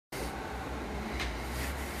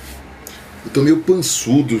Eu tô meio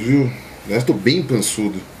pançudo, viu? Eu tô bem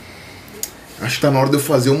pançudo. Acho que tá na hora de eu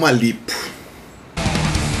fazer uma lipo.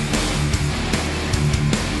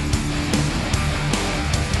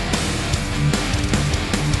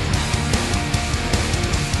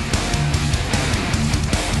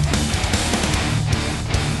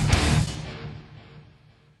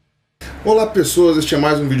 Olá pessoas, este é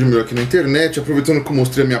mais um vídeo meu aqui na internet. Aproveitando que eu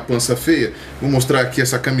mostrei a minha pança feia, vou mostrar aqui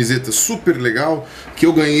essa camiseta super legal que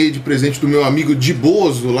eu ganhei de presente do meu amigo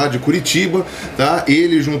Diboso lá de Curitiba, tá?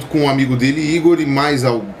 Ele junto com um amigo dele, Igor, e mais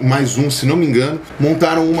um, se não me engano,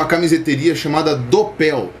 montaram uma camiseteria chamada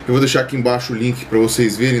Dopel. Eu vou deixar aqui embaixo o link para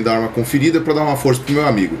vocês verem, dar uma conferida para dar uma força pro meu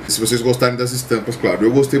amigo. Se vocês gostarem das estampas, claro,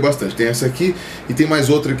 eu gostei bastante. Tem essa aqui e tem mais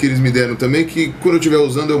outra que eles me deram também, que quando eu estiver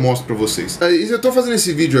usando eu mostro para vocês. Eu tô fazendo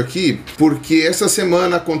esse vídeo aqui porque essa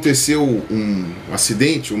semana aconteceu um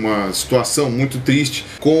acidente, uma situação muito triste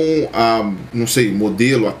com a, não sei,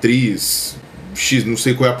 modelo, atriz, X, não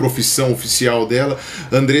sei qual é a profissão oficial dela,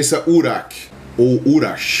 Andressa Urach, ou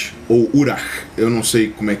Urach, ou Urach, eu não sei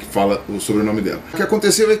como é que fala o sobrenome dela. O que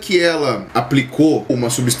aconteceu é que ela aplicou uma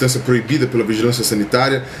substância proibida pela vigilância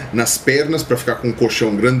sanitária nas pernas para ficar com um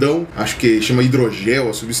colchão grandão, acho que chama hidrogel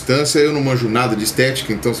a substância, eu não manjo nada de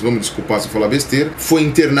estética, então vamos desculpar se eu falar besteira. Foi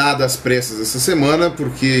internada às pressas essa semana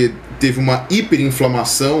porque teve uma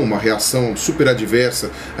hiperinflamação, uma reação super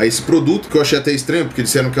adversa a esse produto, que eu achei até estranho, porque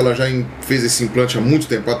disseram que ela já fez esse implante há muito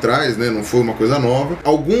tempo atrás, né, não foi uma coisa nova.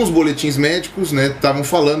 Alguns boletins médicos, né, estavam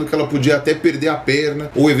falando que ela podia até perder a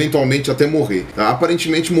perna ou eventualmente até morrer. Tá?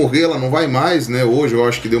 Aparentemente morrer ela não vai mais, né? Hoje eu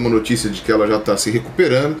acho que deu uma notícia de que ela já está se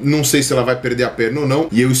recuperando. Não sei se ela vai perder a perna ou não,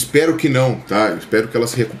 e eu espero que não, tá? Eu espero que ela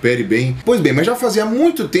se recupere bem. Pois bem, mas já fazia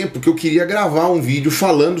muito tempo que eu queria gravar um vídeo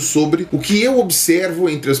falando sobre o que eu observo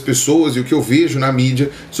entre as pessoas e o que eu vejo na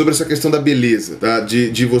mídia sobre essa questão da beleza, tá?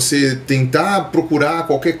 De você tentar procurar a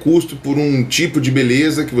qualquer custo por um tipo de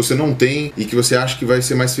beleza que você não tem e que você acha que vai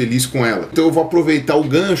ser mais feliz com ela. Então eu vou aproveitar o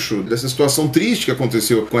gancho dessa situação triste que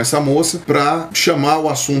aconteceu com essa moça para chamar o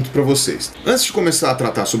assunto para vocês. Antes de começar a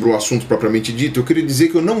tratar sobre o assunto propriamente dito, eu queria dizer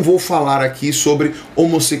que eu não vou falar aqui sobre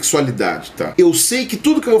homossexualidade, tá? Eu sei que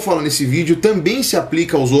tudo que eu vou falar nesse vídeo também se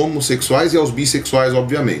aplica aos homossexuais e aos bissexuais,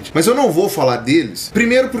 obviamente. Mas eu não vou falar deles,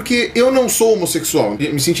 primeiro porque eu não sou homossexual.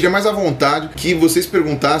 Eu me sentiria mais à vontade que vocês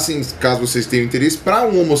perguntassem, caso vocês tenham interesse, para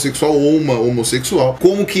um homossexual ou uma homossexual,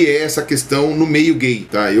 como que é essa questão no meio gay,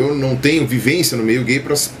 tá? Eu não tenho vivência no meio gay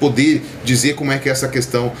para poder dizer como é que é essa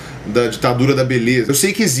questão da ditadura da beleza. Eu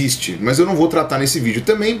sei que existe, mas eu não vou tratar nesse vídeo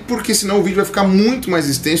também, porque senão o vídeo vai ficar muito mais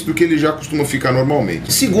extenso do que ele já costuma ficar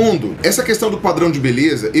normalmente. Segundo, essa questão do padrão de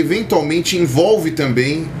beleza eventualmente envolve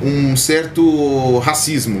também um certo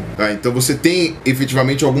racismo, tá? Então você tem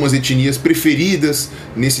efetivamente algumas etnias preferidas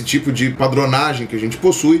nesse tipo de padronagem que a gente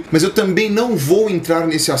possui, mas eu também não vou entrar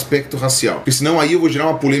nesse aspecto racial, porque senão aí eu vou gerar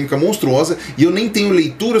uma polêmica monstruosa e eu nem tenho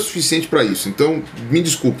leitura suficiente para isso. Então, me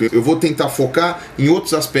desculpe, eu vou tentar focar em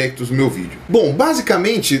outros aspectos do meu vídeo. Bom,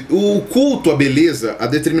 basicamente, o culto à beleza, a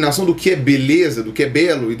determinação do que é beleza, do que é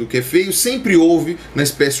belo e do que é feio, sempre houve na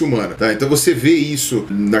espécie humana, tá? Então você vê isso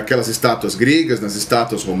naquelas estátuas gregas, nas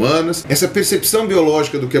estátuas romanas. Essa percepção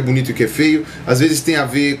biológica do que é bonito e o que é feio, às vezes tem a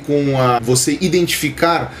ver com você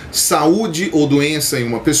identificar saúde ou doença em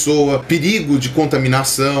uma pessoa, perigo de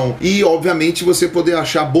contaminação e, obviamente, você poder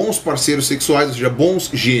achar bons parceiros sexuais, ou seja, bons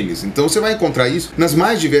genes. Então você vai encontrar isso nas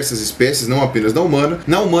mais diversas espécies, não apenas na humana.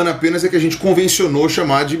 Na humana apenas é que a gente convencionou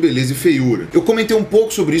chamar de beleza e feiura. Eu comentei um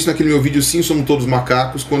pouco sobre isso naquele meu vídeo Sim, Somos Todos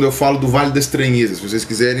Macacos, quando eu falo do Vale da Estranheza. Se vocês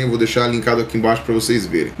quiserem, eu vou deixar linkado aqui embaixo para vocês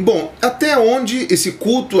verem. Bom, até onde esse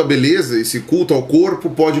culto à beleza, esse culto ao corpo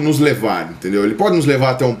pode nos levar, entendeu? Ele pode nos levar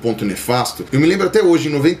até um ponto nefasto. Eu me lembro até hoje,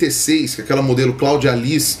 em 96, que aquela modelo Cláudia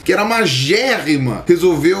Alice, que era magérrima,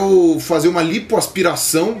 resolveu fazer uma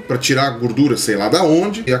lipoaspiração para tirar a gordura, sei lá da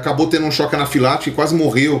onde, e acabou tendo um choque anafilático e quase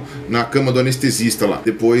morreu na cama do anestesista lá.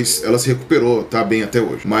 Depois ela se recuperou, tá bem até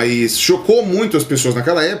hoje. Mas chocou muito as pessoas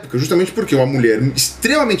naquela época, justamente porque uma mulher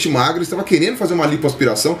extremamente magra estava querendo fazer uma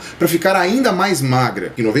lipoaspiração para ficar ainda mais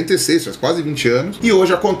magra. Em 96, faz quase 20 anos, e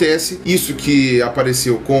hoje acontece isso que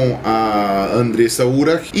apareceu com a Andressa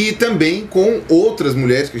Urach e também com outras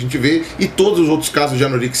mulheres que a gente vê e todos os outros casos de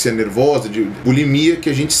anorexia nervosa, de bulimia que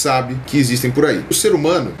a gente sabe que existem por aí. O ser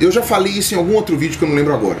humano, eu já falei isso em algum outro vídeo que eu não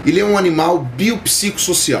lembro agora, ele é um animal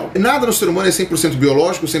biopsicossocial. Nada no ser humano é 100%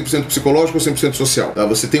 biológico, biológico, 100% psicológico ou 100% social. Tá?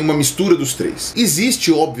 Você tem uma mistura dos três.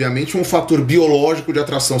 Existe, obviamente, um fator biológico de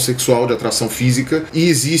atração sexual, de atração física, e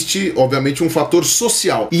existe, obviamente, um fator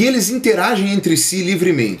social. E eles interagem entre si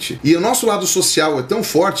livremente. E o nosso lado social é tão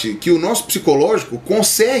forte que o nosso psicológico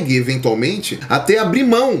consegue, eventualmente, até abrir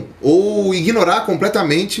mão ou ignorar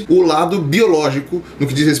completamente o lado biológico no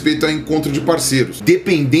que diz respeito ao encontro de parceiros,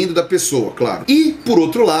 dependendo da pessoa, claro. E, por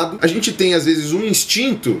outro lado, a gente tem, às vezes, um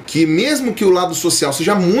instinto que, mesmo que o lado social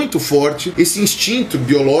seja muito forte, esse instinto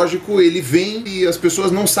biológico, ele vem e as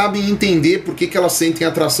pessoas não sabem entender por que elas sentem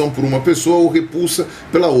atração por uma pessoa ou repulsa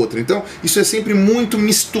pela outra. Então, isso é sempre muito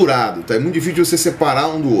misturado, tá? É muito difícil você separar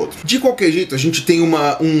um do outro. De qualquer jeito, a gente tem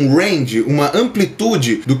um range, uma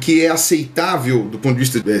amplitude do que é aceitável do ponto de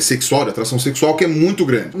vista sexual, de atração sexual, que é muito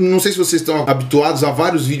grande. Não sei se vocês estão habituados a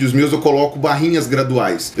vários vídeos meus, eu coloco barrinhas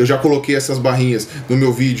graduais. Eu já coloquei essas barrinhas no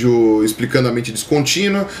meu vídeo explicando a mente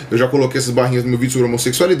descontínua, eu já coloquei essas barrinhas no meu vídeo sobre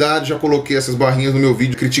homossexualidade, já coloquei essas barrinhas no meu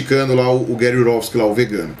vídeo criticando lá o Gary Yourofsky, lá o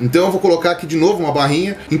vegano. Então eu vou colocar aqui de novo uma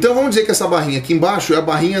barrinha. Então vamos dizer que essa barrinha aqui embaixo é a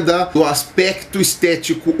barrinha do aspecto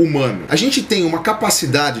estético humano. A gente tem uma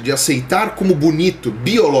capacidade de aceitar como bonito,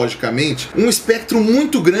 biologicamente, um espectro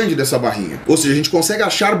muito grande dessa barrinha. Ou seja, a gente consegue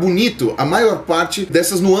achar bonito a maior parte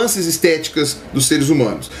dessas nuances estéticas dos seres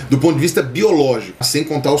humanos, do ponto de vista biológico, sem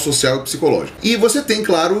contar o social e o psicológico. E você tem,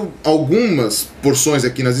 claro, algumas porções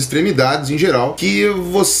aqui nas extremidades, em geral, que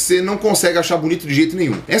você não consegue achar bonito de jeito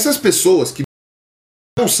nenhum. Essas pessoas que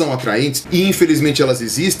não são atraentes, e infelizmente elas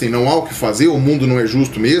existem, não há o que fazer, o mundo não é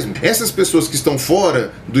justo mesmo. Essas pessoas que estão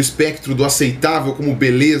fora do espectro do aceitável como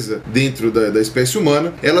beleza dentro da espécie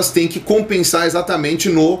humana, elas têm que compensar exatamente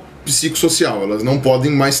no psicossocial. Elas não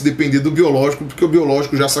podem mais se depender do biológico, porque o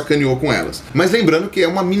biológico já sacaneou com elas. Mas lembrando que é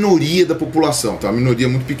uma minoria da população, tá? Uma minoria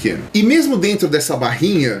muito pequena. E mesmo dentro dessa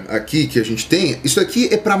barrinha aqui que a gente tem, isso aqui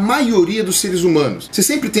é para a maioria dos seres humanos. Você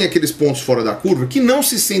sempre tem aqueles pontos fora da curva que não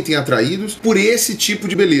se sentem atraídos por esse tipo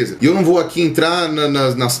de beleza. E eu não vou aqui entrar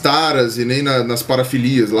nas taras e nem nas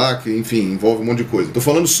parafilias lá, que enfim, envolve um monte de coisa. Tô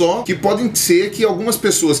falando só que podem ser que algumas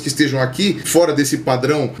pessoas que estejam aqui, fora desse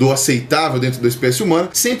padrão do aceitável dentro da espécie humana,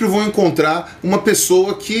 sempre vão encontrar uma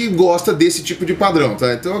pessoa que gosta desse tipo de padrão,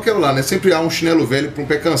 tá? Então eu quero lá, né? Sempre há um chinelo velho para um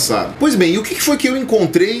pé cansado. Pois bem, e o que foi que eu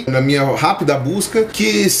encontrei na minha rápida busca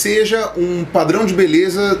que seja um padrão de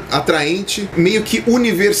beleza atraente meio que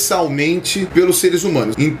universalmente pelos seres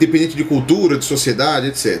humanos, independente de cultura, de sociedade,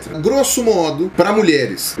 etc. Grosso modo, para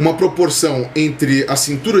mulheres, uma proporção entre a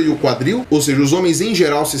cintura e o quadril, ou seja, os homens em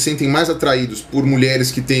geral se sentem mais atraídos por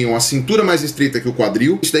mulheres que tenham a cintura mais estreita que o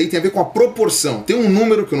quadril. Isso daí tem a ver com a proporção. Tem um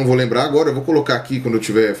número que eu não vou lembrar agora, eu vou colocar aqui quando eu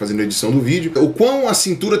estiver fazendo a edição do vídeo, o quão a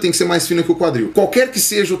cintura tem que ser mais fina que o quadril. Qualquer que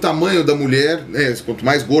seja o tamanho da mulher, né, quanto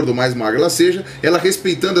mais gorda ou mais magra ela seja, ela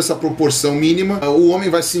respeitando essa proporção mínima, o homem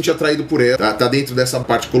vai se sentir atraído por ela, tá dentro dessa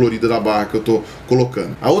parte colorida da barra que eu tô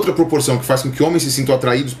colocando. A outra proporção que faz com que homens se sintam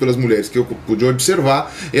atraídos pelas mulheres, que eu pude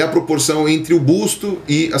observar, é a proporção entre o busto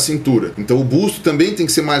e a cintura. Então o busto também tem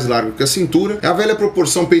que ser mais largo que a cintura, é a velha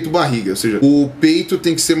proporção peito-barriga, ou seja, o peito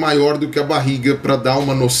tem que ser maior do que a barriga para dar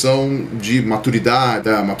uma noção de maturidade,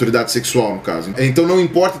 da maturidade sexual, no caso. Então não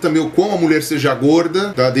importa também o quão a mulher seja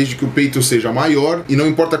gorda, tá? Desde que o peito seja maior, e não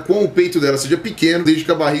importa quão o peito dela seja pequeno, desde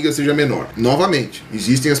que a barriga seja menor. Novamente,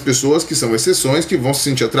 existem as pessoas que são exceções, que vão se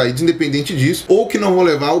sentir atraídas independente disso, ou que não vão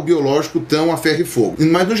levar o biológico tão a ferro e fogo.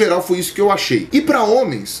 Mas no geral foi isso que eu achei. E para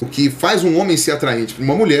homens, o que faz um homem ser atraente para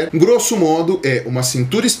uma mulher, grosso modo, é uma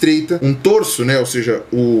cintura estreita, um torso, né? Ou seja,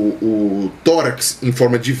 o tórax em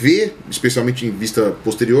forma de V, especialmente em vista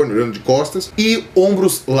posterior, olhando de costas, e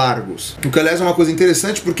ombros largos. O que, aliás, é uma coisa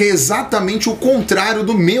interessante, porque é exatamente o contrário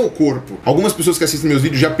do meu corpo. Algumas pessoas que assistem meus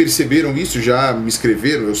vídeos já perceberam isso, já me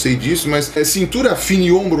escreveram, eu sei disso, mas cintura fina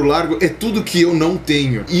e ombro largo é tudo que eu não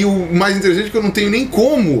tenho. E o mais interessante é que eu não tenho nem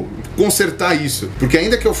como consertar isso, porque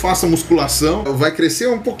ainda que eu faça musculação, vai crescer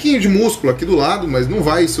um pouquinho de músculo aqui do lado, mas não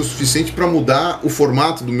vai ser o suficiente para mudar o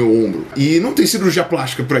formato do meu ombro. E não tem cirurgia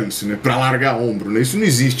plástica para isso, né? Para largar ombro, né? Isso não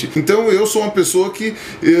existe. Então eu sou uma pessoa que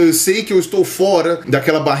eu sei que eu estou fora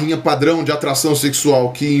daquela barrinha padrão de atração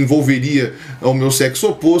sexual que envolveria o meu sexo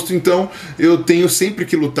oposto, então eu tenho sempre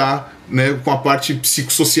que lutar, né, com a parte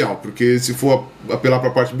psicossocial, porque se for apelar para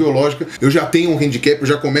a parte biológica, eu já tenho um handicap, eu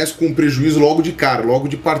já começo com um prejuízo logo de cara, logo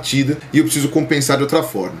de partida, e eu preciso compensar de outra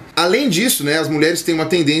forma. Além disso, né, as mulheres têm uma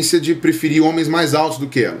tendência de preferir homens mais altos do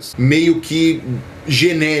que elas. Meio que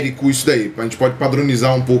genérico isso daí, a gente pode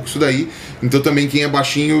padronizar um pouco isso daí, então também quem é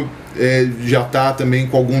baixinho já tá também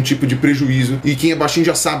com algum tipo de prejuízo, e quem é baixinho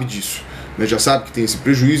já sabe disso. né, já sabe que tem esse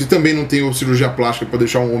prejuízo, e também não tem cirurgia plástica para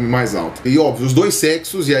deixar um homem mais alto. E óbvio, os dois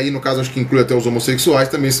sexos, e aí no caso acho que inclui até os homossexuais,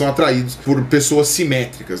 também são atraídos por pessoas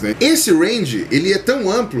simétricas, né? Esse range, ele é tão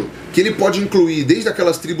amplo que ele pode incluir desde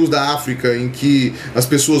aquelas tribos da África em que as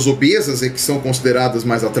pessoas obesas é que são consideradas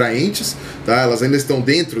mais atraentes, tá? Elas ainda estão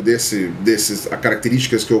dentro dessas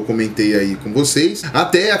características que eu comentei aí com vocês,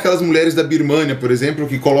 até aquelas mulheres da Birmânia, por exemplo,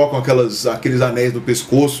 que colocam aqueles anéis no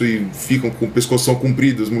pescoço e ficam com o pescoção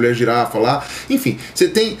comprido, as mulheres girafa lá. Enfim, você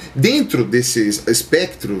tem dentro desse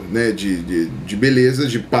espectro, né, de beleza,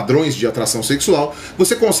 de padrões de atração sexual,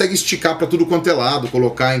 você consegue esticar para tudo quanto é lado,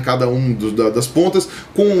 colocar em cada um das pontas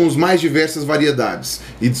com as mais diversas variedades.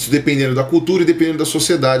 E isso dependendo da cultura e dependendo da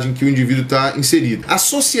sociedade em que o indivíduo está inserido. A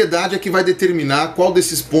sociedade é que vai determinar qual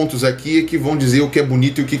desses pontos aqui é que vão dizer o que é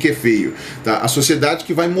bonito e o que é feio. Tá? A sociedade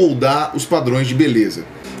que vai moldar os padrões de beleza.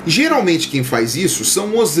 Geralmente quem faz isso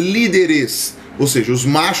são os líderes, ou seja, os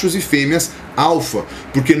machos e fêmeas alfa,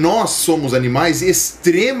 porque nós somos animais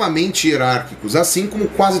extremamente hierárquicos, assim como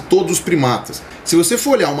quase todos os primatas. Se você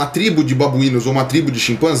for olhar uma tribo de babuínos ou uma tribo de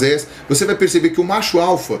chimpanzés, você vai perceber que o macho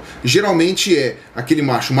alfa geralmente é aquele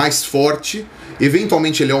macho mais forte,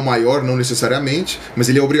 eventualmente ele é o maior, não necessariamente, mas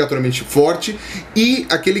ele é obrigatoriamente forte, e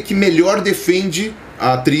aquele que melhor defende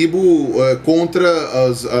a tribo contra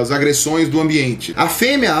as agressões do ambiente. A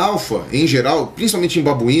fêmea alfa, em geral, principalmente em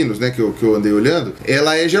babuínos, né, que eu andei olhando,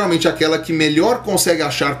 ela é geralmente aquela que melhor consegue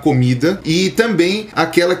achar comida e também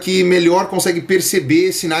aquela que melhor consegue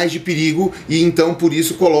perceber sinais de perigo e então por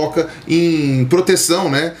isso coloca em proteção,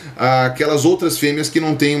 né, aquelas outras fêmeas que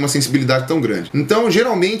não têm uma sensibilidade tão grande. Então,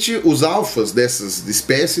 geralmente, os alfas dessas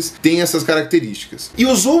espécies têm essas características. E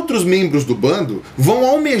os outros membros do bando vão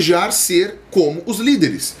almejar ser como os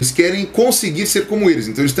líderes. Eles querem conseguir ser como eles.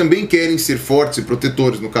 Então eles também querem ser fortes e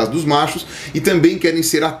protetores no caso dos machos e também querem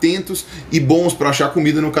ser atentos e bons para achar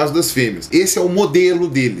comida no caso das fêmeas. Esse é o modelo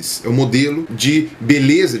deles. É o modelo de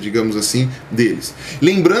beleza, digamos assim, deles.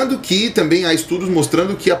 Lembrando que também há estudos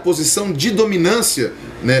mostrando que a posição de dominância,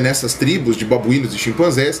 né, nessas tribos de babuínos e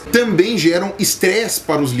chimpanzés também geram estresse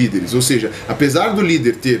para os líderes. Ou seja, apesar do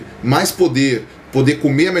líder ter mais poder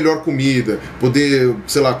comer a melhor comida, poder,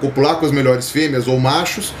 sei lá, copular com as melhores fêmeas ou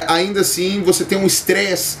machos, ainda assim você tem um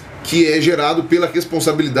estresse que é gerado pela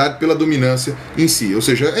responsabilidade, pela dominância em si. Ou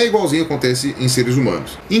seja, é igualzinho acontece em seres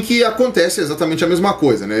humanos. Em que acontece exatamente a mesma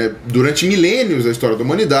coisa, né? Durante milênios da história da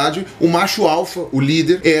humanidade, o macho alfa, o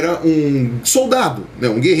líder, era um soldado, né?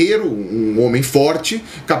 Um guerreiro, um homem forte,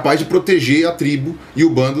 capaz de proteger a tribo e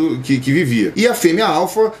o bando que vivia. E a fêmea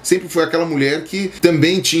alfa sempre foi aquela mulher que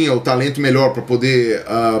também tinha o talento melhor para poder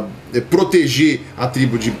proteger a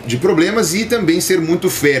tribo de problemas e também ser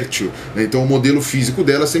muito fértil, né? Então o modelo físico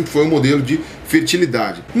dela sempre foi um modelo de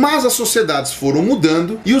fertilidade. Mas as sociedades foram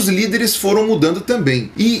mudando e os líderes foram mudando também.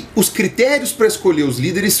 E os critérios para escolher os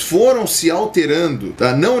líderes foram se alterando.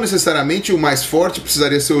 Tá? Não necessariamente o mais forte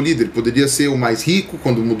precisaria ser o líder. Poderia ser o mais rico,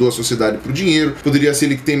 quando mudou a sociedade para o dinheiro. Poderia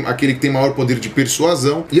ser aquele que tem maior poder de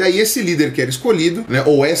persuasão. E aí esse líder que era escolhido, né,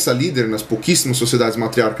 ou essa líder nas pouquíssimas sociedades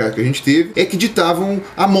matriarcais que a gente teve, é que ditavam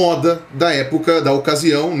a moda da época, da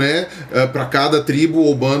ocasião, né, para cada tribo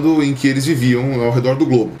ou bando em que eles viviam ao redor do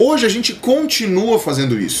globo. Hoje a gente continua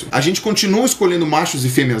fazendo isso. A gente continua escolhendo machos e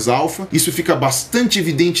fêmeas alfa. Isso fica bastante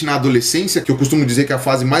evidente na adolescência, que eu costumo dizer que é a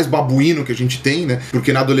fase mais babuíno que a gente tem, né?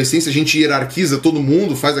 Porque na adolescência a gente hierarquiza todo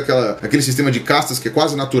mundo, faz aquele sistema de castas que é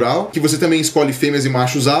quase natural, que você também escolhe fêmeas e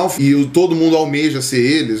machos alfa e todo mundo almeja ser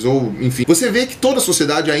eles, ou enfim. Você vê que toda a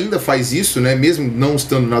sociedade ainda faz isso, né? Mesmo não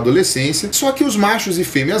estando na adolescência, só que os machos e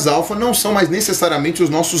fêmeas alfa não são mais necessariamente os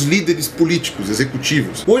nossos líderes políticos,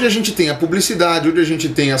 executivos. Hoje a gente tem a publicidade, hoje a gente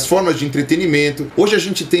tem as formas de entretenimento, hoje a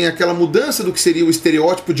gente tem aquela mudança do que seria o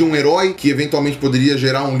estereótipo de um herói, que eventualmente poderia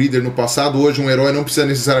gerar um líder no passado. Hoje um herói não precisa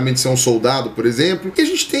necessariamente ser um soldado, por exemplo. E a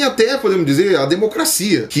gente tem até, podemos dizer, a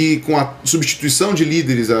democracia, que com a substituição de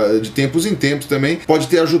líderes de tempos em tempos também, pode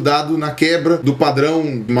ter ajudado na quebra do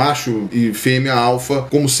padrão macho e fêmea alfa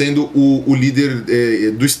como sendo o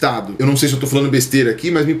líder do Estado. Eu não sei se eu estou falando besteira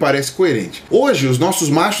aqui, mas me parece coerente. Hoje, os nossos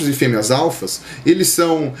machos e fêmeas alfas, eles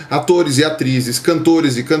são atores e atrizes,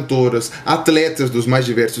 cantores e cantoras, atletas dos mais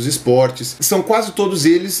diversos esportes. São quase todos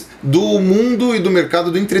eles do mundo e do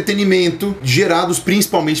mercado do entretenimento, gerados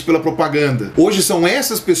principalmente pela propaganda. Hoje são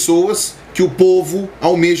essas pessoas que o povo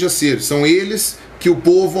almeja ser. São eles que o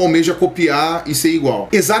povo almeja copiar e ser igual.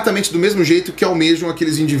 Exatamente do mesmo jeito que almejam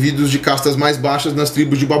aqueles indivíduos de castas mais baixas nas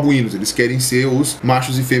tribos de babuínos. Eles querem ser os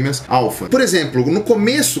machos e fêmeas alfa. Por exemplo, no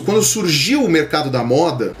começo, quando surgiu o mercado da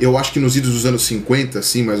moda, eu acho que nos idos dos anos 50,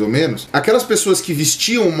 assim, mais ou menos, aquelas pessoas que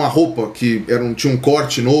vestiam uma roupa que tinha um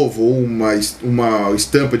corte novo ou uma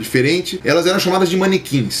estampa diferente, elas eram chamadas de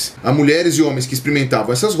manequins. As mulheres e homens que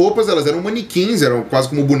experimentavam essas roupas, elas eram manequins, eram quase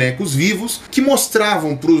como bonecos vivos, que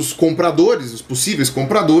mostravam para os compradores, os possíveis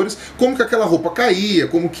compradores, como que aquela roupa caía,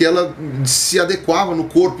 como que ela se adequava no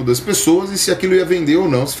corpo das pessoas e se aquilo ia vender ou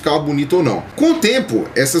não, se ficava bonito ou não. Com o tempo,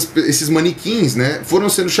 esses manequins, né, foram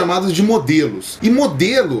sendo chamados de modelos. E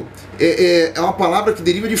modelo é uma palavra que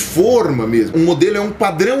deriva de forma mesmo. Um modelo é um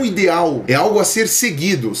padrão ideal, é algo a ser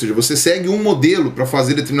seguido, ou seja, você segue um modelo para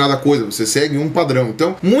fazer determinada coisa, você segue um padrão.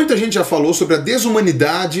 Então, muita gente já falou sobre a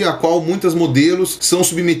desumanidade a qual muitas modelos são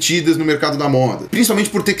submetidas no mercado da moda, principalmente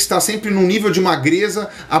por ter que estar sempre num nível de magreza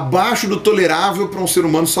abaixo do tolerável para um ser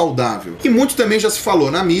humano saudável. E muito também já se falou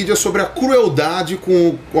na mídia sobre a crueldade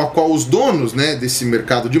com a qual os donos, né, desse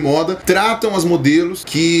mercado de moda tratam as modelos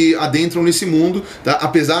que adentram nesse mundo, tá?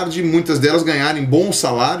 Apesar de muitas delas ganharem bons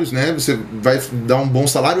salários, né? Você vai dar um bom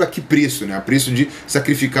salário a que preço, né? A preço de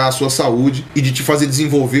sacrificar a sua saúde e de te fazer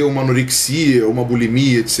desenvolver uma anorexia, uma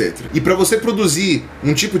bulimia, etc. E para você produzir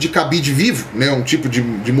um tipo de cabide vivo, né? Um tipo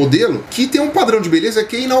de modelo que tem um padrão de beleza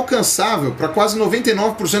que é inalcançável para quase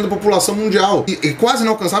 99% da população mundial e quase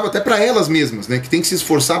inalcançável até para elas mesmas, né? Que tem que se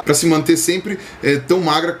esforçar para se manter sempre tão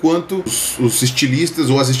magra quanto os estilistas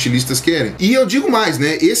ou as estilistas querem. E eu digo mais,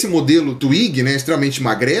 né? Esse modelo twig, né? Extremamente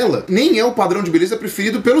magrela, nem é o padrão de beleza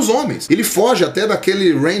preferido pelos homens. Ele foge até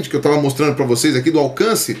daquele range que eu estava mostrando para vocês aqui, do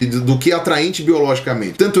alcance do que é atraente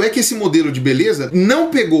biologicamente. Tanto é que esse modelo de beleza não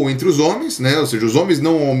pegou entre os homens, né? Ou seja, os homens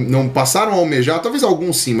não passaram a almejar, talvez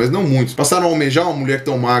alguns sim, mas não muitos, passaram a almejar uma mulher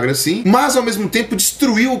tão magra assim, mas ao mesmo tempo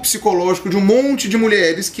destruiu o psicológico de um monte de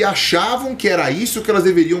mulheres que achavam que era isso que elas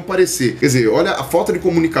deveriam parecer. Quer dizer, olha a falta de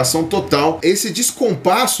comunicação total. Esse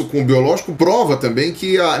descompasso com o biológico prova também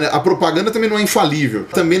que a propaganda também não é infalível.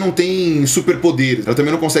 Também não tem superpoderes, ela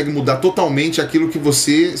também não consegue mudar totalmente aquilo que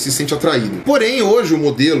você se sente atraído. Porém, hoje o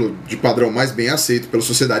modelo de padrão mais bem aceito pela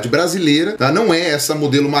sociedade brasileira, tá, não é essa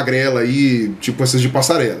modelo magrela aí, tipo essas de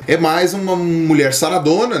passarela. É mais uma mulher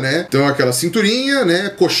saradona, né? Então aquela cinturinha, né?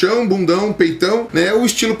 Colchão, bundão, peitão, né? O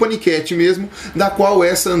estilo paniquete mesmo, da qual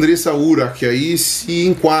essa Andressa Urach aí se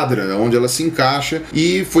enquadra, onde ela se encaixa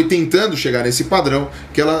e foi tentando chegar nesse padrão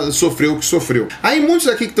que ela sofreu o que sofreu. Aí muitos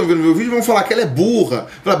aqui que estão vendo meu vídeo vão falar que ela é burra,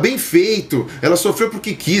 bem feito, ela sofreu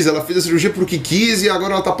porque quis, ela fez a cirurgia porque quis e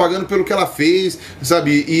agora ela tá pagando pelo que ela fez,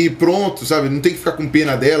 sabe, e pronto, sabe, não tem que ficar com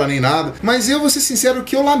pena dela nem nada. Mas eu vou ser sincero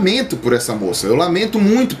que eu lamento por essa moça, eu lamento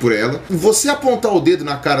muito por ela. Você apontar o dedo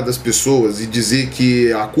na cara das pessoas e dizer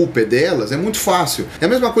que a culpa é delas é muito fácil. É a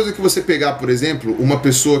mesma coisa que você pegar, por exemplo, uma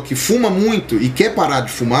pessoa que fuma muito e quer parar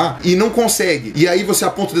de fumar e não consegue, e aí você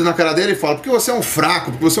aponta o dedo na cara dela e fala porque você é um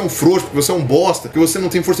fraco, porque você é um frouxo, porque você é um bosta, porque você não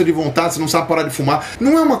tem força de vontade, você não sabe parar de fumar.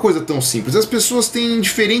 Não é uma coisa tão simples. As pessoas têm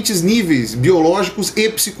diferentes níveis biológicos e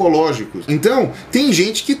psicológicos. Então, tem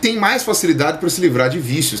gente que tem mais facilidade para se livrar de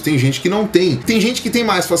vícios, tem gente que não tem. Tem gente que tem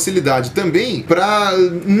mais facilidade também para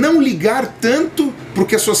não ligar tanto pro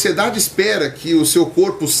que a sociedade espera que o seu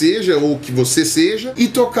corpo seja ou que você seja e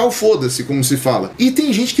tocar o foda-se, como se fala. E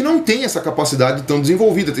tem gente que não tem essa capacidade tão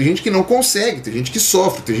desenvolvida, tem gente que não consegue, tem gente que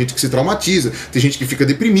sofre, tem gente que se traumatiza, tem gente que fica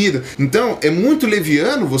deprimida. Então, é muito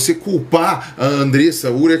leviano você culpar a Andressa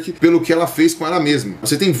Urach pelo que ela fez com ela mesma.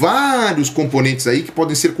 Você tem vários componentes aí que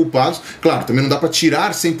podem ser culpados. Claro, também não dá pra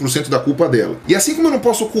tirar 100% da culpa dela. E assim como eu não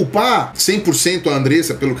posso culpar 100% a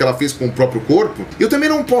Andressa pelo que ela fez com o próprio corpo, eu também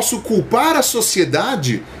não posso culpar a sociedade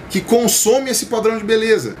que consome esse padrão de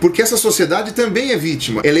beleza, porque essa sociedade também é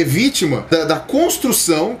vítima. Ela é vítima da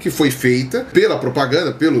construção que foi feita pela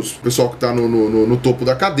propaganda, pelo pessoal que está no topo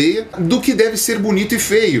da cadeia, do que deve ser bonito e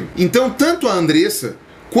feio. Então, tanto a Andressa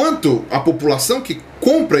quanto a população que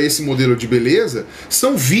compra esse modelo de beleza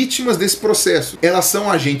são vítimas desse processo. Elas são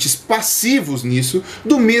agentes passivos nisso,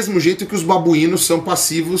 do mesmo jeito que os babuínos são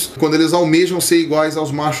passivos quando eles almejam ser iguais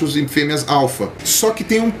aos machos e fêmeas alfa. Só que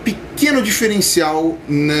tem um pequeno diferencial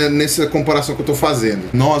nessa comparação que eu estou fazendo.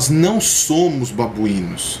 Nós não somos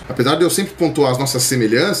babuínos. Apesar de eu sempre pontuar as nossas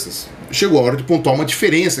semelhanças, chegou a hora de pontuar uma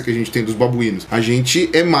diferença que a gente tem dos babuínos. A gente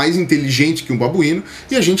é mais inteligente que um babuíno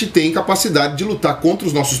e a gente tem capacidade de lutar contra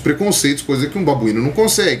os nossos preconceitos, coisa que um babuíno não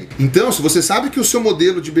consegue. Então, se você sabe que o seu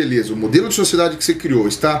modelo de beleza, o modelo de sociedade que você criou,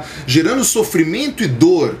 está gerando sofrimento e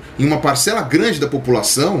dor em uma parcela grande da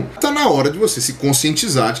população, está na hora de você se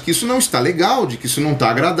conscientizar de que isso não está legal, de que isso não está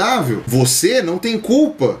agradável. Você não tem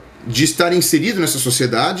culpa de estar inserido nessa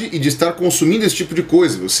sociedade e de estar consumindo esse tipo de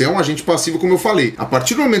coisa. Você é um agente passivo, como eu falei. A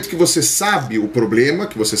partir do momento que você sabe o problema,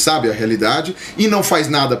 que você sabe a realidade e não faz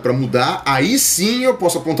nada pra mudar, aí sim eu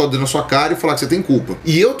posso apontar o dedo na sua cara e falar que você tem culpa.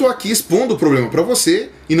 E eu tô aqui expondo o problema pra você,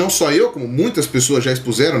 e não só eu, como muitas pessoas já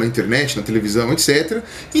expuseram na internet, na televisão, etc.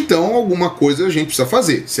 Então alguma coisa a gente precisa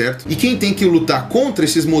fazer, certo? E quem tem que lutar contra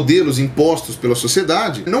esses modelos impostos pela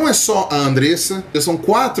sociedade não é só a Andressa, são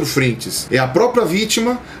 4 frentes. É a própria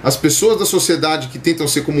vítima, as pessoas da sociedade que tentam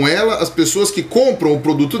ser como ela, as pessoas que compram o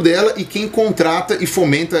produto dela e quem contrata e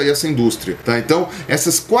fomenta essa indústria, tá? Então,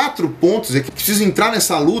 esses 4 pontos é que precisa entrar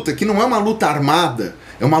nessa luta, que não é uma luta armada,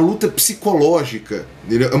 é uma luta psicológica,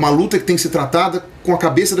 é uma luta que tem que ser tratada com a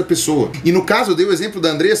cabeça da pessoa. E no caso eu dei o exemplo da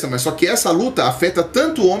Andressa, mas só que essa luta afeta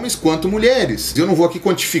tanto homens quanto mulheres. Eu não vou aqui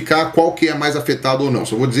quantificar qual que é mais afetado ou não,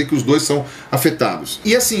 só vou dizer que os dois são afetados.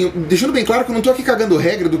 E assim, deixando bem claro que eu não tô aqui cagando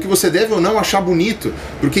regra do que você deve ou não achar bonito,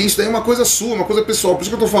 porque isso daí é uma coisa sua, uma coisa pessoal. Por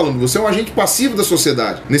isso que eu tô falando, você é um agente passivo da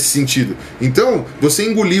sociedade, nesse sentido. Então, você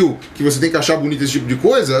engoliu que você tem que achar bonito esse tipo de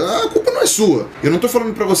coisa, a culpa não é sua. Eu não tô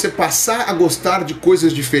falando pra você passar a gostar de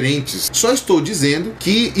coisas diferentes, só estou dizendo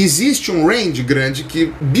que existe um range grande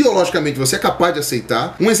que biologicamente você é capaz de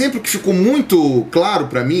aceitar. Um exemplo que ficou muito claro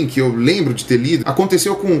pra mim, que eu lembro de ter lido,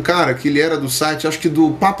 aconteceu com um cara que ele era do site, acho que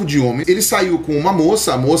do Papo de Homem. Ele saiu com uma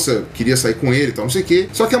moça, a moça queria sair com ele e tal, não sei o que,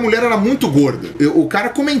 só que a mulher era muito gorda. O cara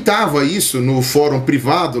comentava isso no fórum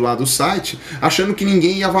privado lá do site, achando que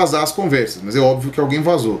ninguém ia vazar as conversas, mas é óbvio que alguém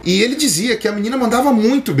vazou. E ele dizia que a menina mandava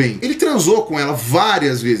muito bem. Ele transou com ela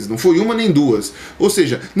várias vezes, não foi uma nem duas. Ou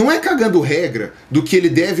seja, não é cagando regra do que ele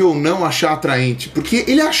deve ou não achar atraente, porque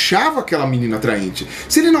ele achava aquela menina atraente.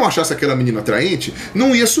 Se ele não achasse aquela menina atraente,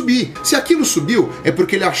 não ia subir. Se aquilo subiu, é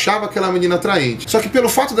porque ele achava aquela menina atraente. Só que pelo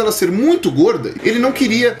fato dela ser muito gorda, ele não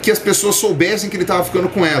queria que as pessoas soubessem que ele estava ficando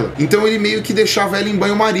com ela. Então ele meio que deixava ela em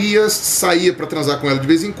banho-maria, saía pra transar com ela de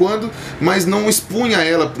vez em quando, mas não expunha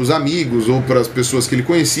ela pros amigos ou pras pessoas que ele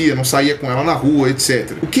conhecia, não saía com ela na rua,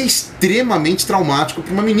 etc. O que é extremamente traumático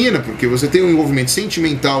pra uma menina, porque você tem um envolvimento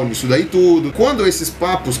sentimental nisso daí tudo. Quando esses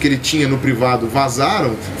papos que ele tinha no privado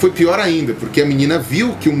vazaram, foi pior ainda, porque a menina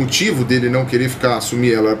viu que o motivo dele não querer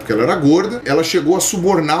assumir ela era porque ela era gorda. Ela chegou a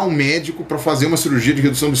subornar um médico pra fazer uma cirurgia de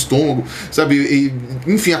redução do estômago, sabe? E,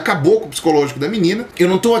 enfim, acabou com o psicológico da menina. Eu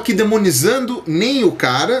não tô aqui demonizando nem o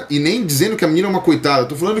cara e nem dizendo que a menina é uma coitada. Eu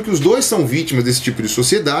tô falando que os dois são vítimas desse tipo de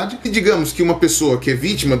sociedade. E digamos que uma pessoa que é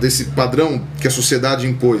vítima desse padrão que a sociedade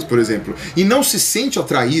impôs, por exemplo, e não se sente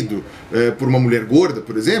atraído por uma mulher gorda,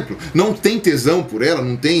 por exemplo, não tem tesão por ela,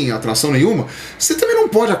 não tem atração nenhuma, você também não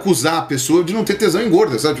pode acusar a pessoa de não ter tesão em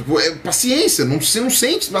gorda, sabe? Tipo, paciência, você não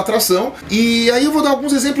sente atração. E aí eu vou dar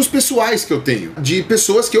alguns exemplos pessoais que eu tenho, de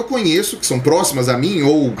pessoas que eu conheço, que são próximas a mim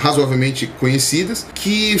ou razoavelmente conhecidas,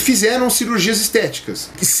 que fizeram cirurgias estéticas,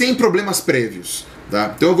 sem problemas prévios.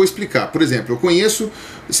 Tá? Então eu vou explicar. Por exemplo, eu conheço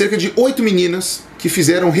cerca de 8 meninas que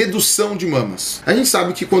fizeram redução de mamas. A gente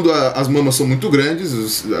sabe que quando as mamas são muito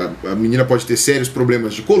grandes, a menina pode ter sérios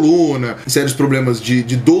problemas de coluna, sérios problemas de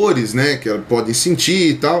dores, né, que ela pode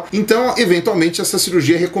sentir e tal. Então, eventualmente, essa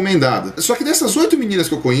cirurgia é recomendada. Só que dessas 8 meninas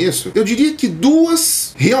que eu conheço, eu diria que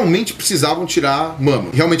 2 realmente precisavam tirar mama.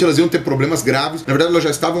 Realmente elas iam ter problemas graves. Na verdade, elas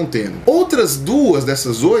já estavam tendo. Outras 2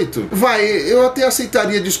 dessas 8, eu até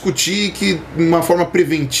aceitaria discutir que de uma forma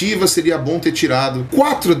preventiva seria bom ter tirado.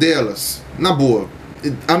 4 delas, na boa,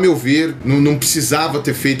 a meu ver, não precisava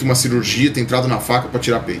ter feito uma cirurgia, ter entrado na faca para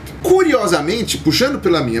tirar peito. Curiosamente, puxando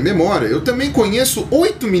pela minha memória, eu também conheço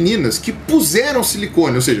 8 meninas que puseram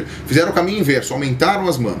silicone, ou seja, fizeram o caminho inverso, aumentaram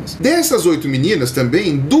as mamas. Dessas 8 meninas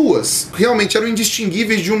também, 2 realmente eram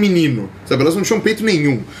indistinguíveis de um menino, sabe? Elas não tinham peito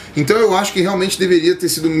nenhum. Então eu acho que realmente deveria ter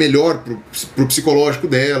sido melhor pro psicológico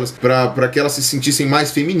delas, para que elas se sentissem mais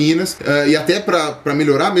femininas, e até para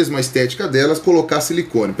melhorar mesmo a estética delas, colocar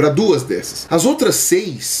silicone, para 2 dessas. As outras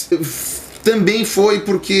 6 também foi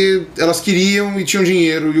porque elas queriam e tinham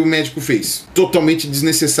dinheiro e o médico fez. Totalmente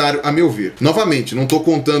desnecessário, a meu ver. Novamente, não tô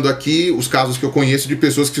contando aqui os casos que eu conheço de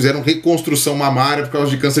pessoas que fizeram reconstrução mamária por causa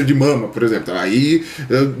de câncer de mama, por exemplo. Aí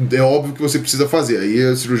é óbvio que você precisa fazer. Aí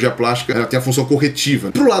a cirurgia plástica ela tem a função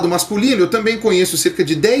corretiva. Pro lado masculino, eu também conheço cerca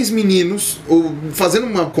de 10 meninos, fazendo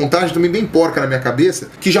uma contagem também bem porca na minha cabeça,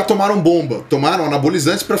 que já tomaram bomba, tomaram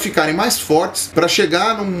anabolizantes para ficarem mais fortes, para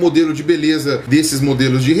chegar num modelo de beleza desses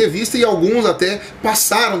modelos de revista, e alguns alguns até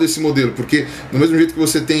passaram desse modelo, porque do mesmo jeito que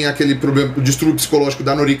você tem aquele problema, o distúrbio psicológico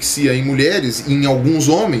da anorexia em mulheres e em alguns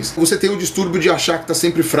homens, você tem o distúrbio de achar que tá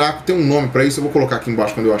sempre fraco, tem um nome pra isso, eu vou colocar aqui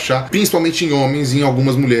embaixo quando eu achar, principalmente em homens e em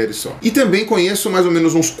algumas mulheres só. E também conheço mais ou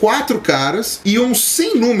menos uns 4 caras e uns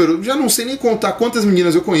sem número, já não sei nem contar quantas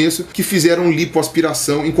meninas eu conheço que fizeram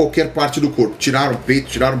lipoaspiração em qualquer parte do corpo. Tiraram peito,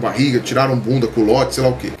 tiraram barriga, tiraram bunda, culote, sei lá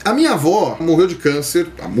o que. A minha avó morreu de câncer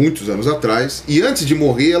há muitos anos atrás e antes de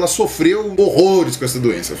morrer ela sofreu horrores com essa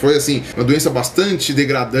doença. Foi assim, uma doença bastante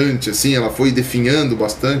degradante, assim, ela foi definhando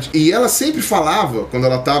bastante. E ela sempre falava, quando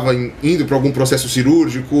ela estava indo para algum processo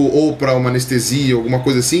cirúrgico ou para uma anestesia, alguma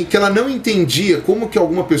coisa assim, que ela não entendia como que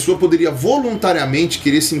alguma pessoa poderia voluntariamente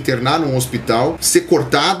querer se internar num hospital, ser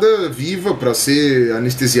cortada viva para ser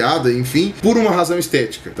anestesiada, enfim, por uma razão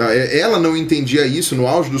estética. Tá? Ela não entendia isso no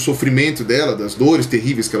auge do sofrimento dela, das dores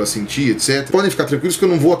terríveis que ela sentia, etc. Podem ficar tranquilos que eu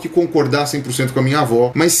não vou aqui concordar 100% com a minha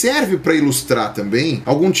avó, mas serve para ilustrar também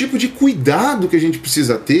algum tipo de cuidado que a gente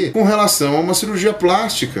precisa ter com relação a uma cirurgia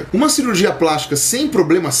plástica. Uma cirurgia plástica sem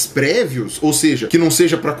problemas prévios, ou seja, que não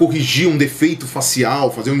seja para corrigir um defeito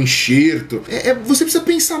facial, fazer um enxerto, você precisa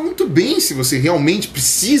pensar muito bem se você realmente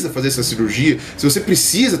precisa fazer essa cirurgia, se você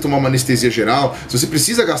precisa tomar uma anestesia geral, se você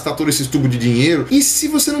precisa gastar todo esse tubo de dinheiro, e se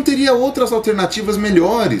você não teria outras alternativas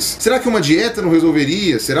melhores. Será que uma dieta não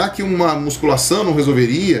resolveria? Será que uma musculação não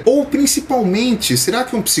resolveria? Ou principalmente, será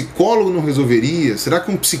que um psicólogo não resolveria? Será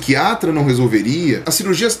que um psiquiatra não resolveria? As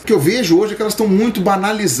cirurgias que eu vejo hoje é que elas estão muito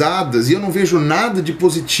banalizadas e eu não vejo nada de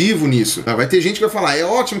positivo nisso. Vai ter gente que vai falar, é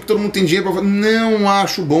ótimo que todo mundo tem dinheiro pra fazer. Não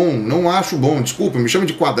acho bom, não acho bom. Desculpa, me chama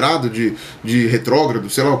de quadrado, de retrógrado,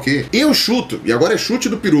 sei lá o quê. Eu chuto, e agora é chute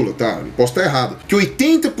do Pirula, tá? Posso estar errado, que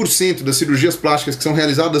 80% das cirurgias plásticas que são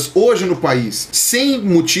realizadas hoje no país, sem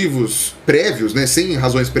motivos prévios, né, sem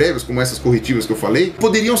razões prévias, como essas corretivas que eu falei,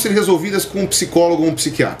 poderiam ser resolvidas com um psicólogo ou um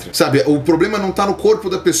psiquiatra. Sabe, o problema não tá no corpo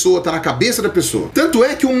da pessoa, tá na cabeça da pessoa. Tanto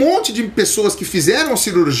é que um monte de pessoas que fizeram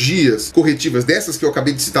cirurgias corretivas dessas que eu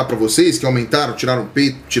acabei de citar pra vocês, que aumentaram, tiraram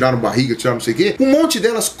peito, tiraram barriga, tiraram não sei o quê, um monte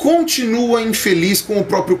delas continua infeliz com o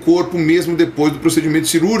próprio corpo mesmo depois do procedimento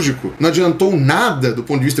cirúrgico. Não adiantou nada do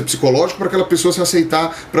ponto de vista psicológico para aquela pessoa se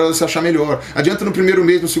aceitar, para ela se achar melhor. Adianta no primeiro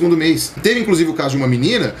mês, no segundo mês. Teve inclusive o caso de uma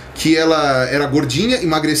menina que ela era gordinha,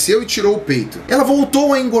 emagreceu e tirou o peito. Ela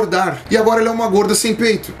voltou a engordar e agora ela é uma gorda sem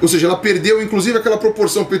peito. Ou seja, ela perdeu inclusive aquela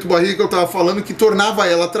proporção peito-barriga que eu tava falando que tornava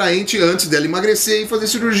ela atraente antes dela emagrecer e fazer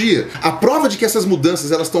cirurgia. A prova de que essas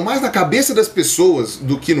mudanças elas estão mais na cabeça das pessoas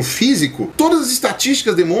do que no físico, todas as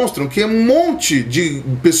estatísticas demonstram que um monte de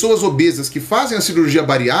pessoas obesas que fazem a cirurgia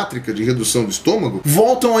bariátrica de redução do estômago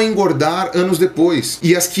voltam a engordar anos depois.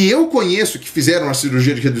 E as que eu conheço que fizeram a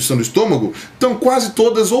cirurgia de redução do estômago estão quase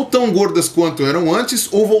todas ou tão gordas quanto eram antes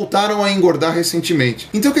ou voltaram a engordar recentemente.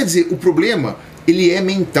 Então quer dizer, o problema ele é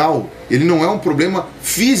mental, ele não é um problema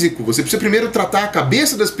físico. Você precisa primeiro tratar a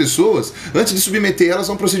cabeça das pessoas antes de submeter elas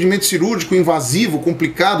a um procedimento cirúrgico invasivo,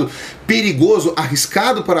 complicado, perigoso,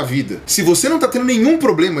 arriscado para a vida. Se você não está tendo nenhum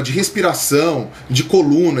problema de respiração, de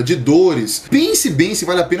coluna, de dores, pense bem se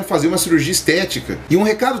vale a pena fazer uma cirurgia estética. E um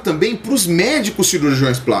recado também para os médicos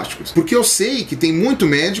cirurgiões plásticos, porque eu sei que tem muito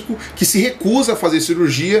médico que se recusa a fazer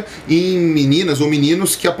cirurgia em meninas ou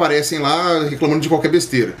meninos que aparecem lá reclamando de qualquer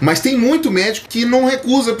besteira. Mas tem muito médico que não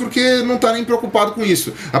recusa porque não está nem preocupado com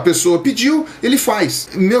isso. A pessoa pediu, ele faz.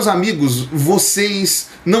 Meus amigos, vocês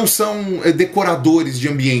não são decoradores de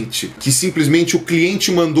ambiente, que simplesmente o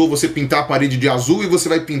cliente mandou você pintar a parede de azul e você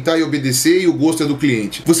vai pintar e obedecer e o gosto é do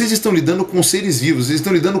cliente. Vocês estão lidando com seres vivos, vocês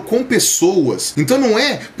estão lidando com pessoas. Então não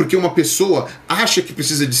é porque uma pessoa acha que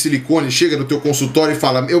precisa de silicone, chega no teu consultório e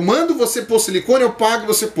fala, eu mando você pôr silicone, eu pago e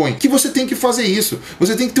você põe. Que você tem que fazer isso.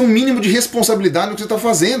 Você tem que ter um mínimo de responsabilidade no que você está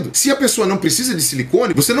fazendo. Se a pessoa não precisa de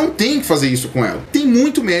silicone, você não tem que fazer isso com ela. Tem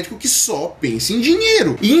muito médico que só pensa em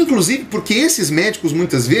dinheiro. E inclusive porque esses médicos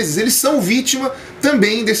muitas vezes eles são vítima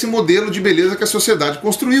também desse modelo de beleza que a sociedade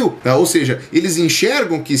construiu. Tá? Ou seja, eles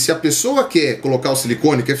enxergam que se a pessoa quer colocar o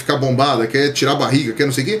silicone, quer ficar bombada, quer tirar a barriga, quer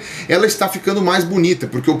não sei o quê, ela está ficando mais bonita,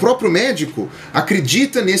 porque o próprio médico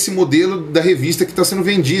acredita nesse modelo da revista que está sendo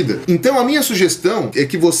vendida. Então a minha sugestão é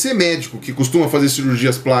que você, médico que costuma fazer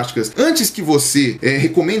cirurgias plásticas, antes que você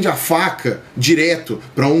recomende a faca direto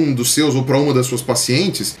para um dos seus ou para uma das suas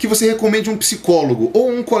pacientes, que você recomende um psicólogo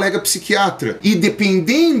ou um colega psiquiatra. E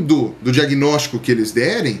dependendo do diagnóstico que eles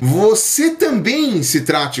derem, você também se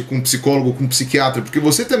trate com um psicólogo, com um psiquiatra, porque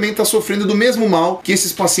você também está sofrendo do mesmo mal que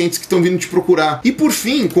esses pacientes que estão vindo te procurar. E por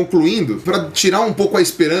fim, concluindo, para tirar um pouco a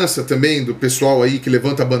esperança também do pessoal aí que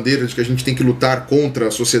levanta a bandeira de que a gente tem que lutar contra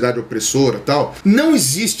a sociedade opressora e tal, não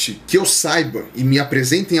existe, que eu saiba, e me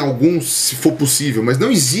apresentem alguns se for possível, mas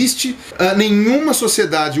não existe nenhuma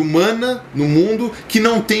sociedade humana no mundo que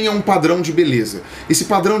não tenha um padrão de beleza. Esse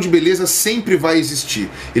padrão de beleza sempre vai existir.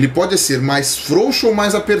 Ele pode ser mais frouxo ou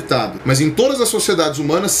mais apertado, mas em todas as sociedades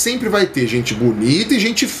humanas sempre vai ter gente bonita e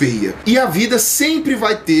gente feia. E a vida sempre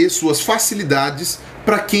vai ter suas facilidades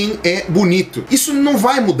para quem é bonito. Isso não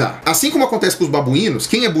vai mudar. Assim como acontece com os babuínos,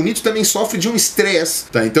 quem é bonito também sofre de um estresse,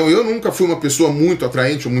 tá? Então eu nunca fui uma pessoa muito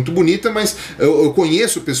atraente ou muito bonita, mas eu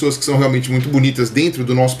conheço pessoas que são realmente muito bonitas dentro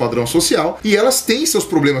do nosso padrão social, e elas têm seus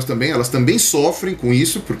problemas também, elas também sofrem com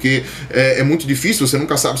isso, porque é muito difícil, você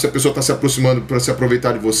nunca sabe se a pessoa está se aproximando para se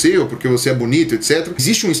aproveitar de você, ou porque você é bonito, etc.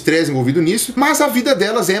 Existe um estresse envolvido nisso, mas a vida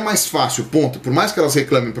delas é mais fácil, ponto. Por mais que elas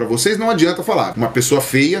reclamem para vocês, não adianta falar. Uma pessoa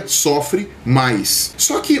feia sofre mais.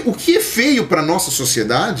 Só que o que é feio para nossa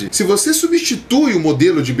sociedade, se você substitui o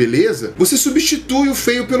modelo de beleza, você substitui o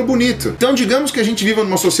feio pelo bonito. Então digamos que a gente viva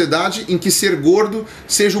numa sociedade em que ser gordo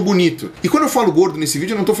seja o bonito. E quando eu falo gordo nesse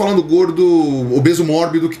vídeo, eu não tô falando gordo obeso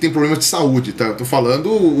mórbido que tem problemas de saúde, tá? Eu tô falando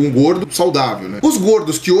um gordo saudável, né? Os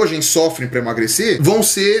gordos que hoje sofrem para emagrecer vão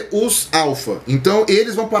ser os alfa. Então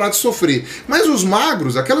eles vão parar de sofrer. Mas os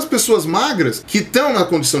magros, aquelas pessoas magras que estão na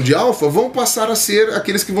condição de alfa, vão passar a ser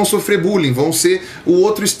aqueles que vão sofrer bullying, vão ser o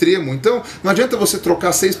outro extremo. Então não adianta você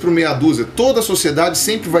trocar 6 por meia dúzia. Toda a sociedade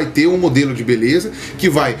sempre vai ter um modelo de beleza que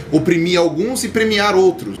vai oprimir alguns e premiar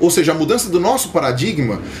outros. Ou seja, a mudança do nosso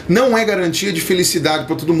paradigma não é garantia de felicidade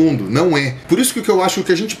para todo mundo. Não é. Por isso que o que eu acho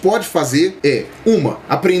que a gente pode fazer é,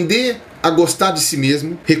 aprender a gostar de si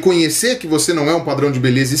mesmo, reconhecer que você não é um padrão de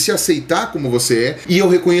beleza e se aceitar como você é. E eu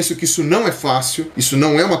reconheço que isso não é fácil, isso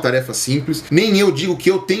não é uma tarefa simples, nem eu digo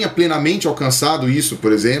que eu tenha plenamente alcançado isso,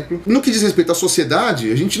 por exemplo. No que diz respeito à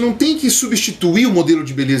sociedade, a gente não tem que substituir o modelo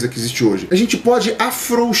de beleza que existe hoje. A gente pode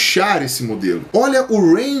afrouxar esse modelo. Olha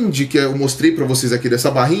o range que eu mostrei pra vocês aqui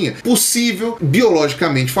dessa barrinha, possível,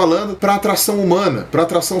 biologicamente falando, para atração humana, para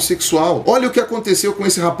atração sexual. Olha o que aconteceu com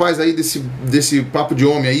esse rapaz aí, desse papo de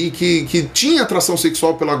homem aí, que tinha atração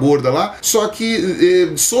sexual pela gorda lá, só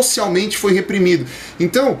que socialmente foi reprimido.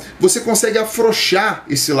 Então, você consegue afrouxar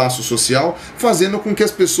esse laço social, fazendo com que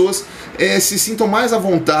as pessoas se sintam mais à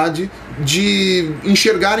vontade de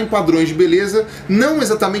enxergarem padrões de beleza, não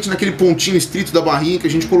exatamente naquele pontinho estrito da barrinha que a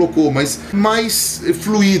gente colocou, mas mais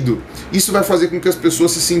fluido. Isso vai fazer com que as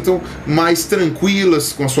pessoas se sintam mais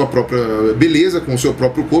tranquilas com a sua própria beleza, com o seu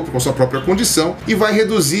próprio corpo, com a sua própria condição, e vai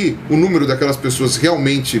reduzir o número daquelas pessoas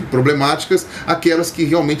realmente problemáticas, aquelas que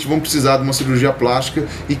realmente vão precisar de uma cirurgia plástica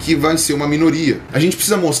e que vai ser uma minoria. A gente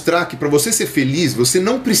precisa mostrar que para você ser feliz, você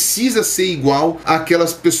não precisa ser igual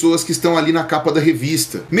àquelas pessoas que estão ali na capa da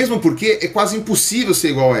revista. Mesmo porque é quase impossível ser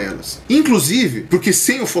igual a elas. Inclusive, porque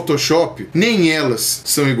sem o Photoshop, nem elas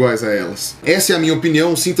são iguais a elas. Essa é a minha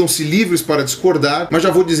opinião, sintam-se livres para discordar, mas já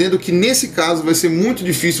vou dizendo que nesse caso vai ser muito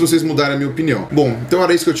difícil vocês mudarem a minha opinião. Bom, então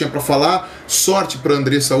era isso que eu tinha para falar. Sorte para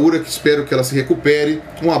Andressa Ura, que espero que ela se recupere.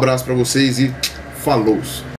 Um abraço para vocês e falou!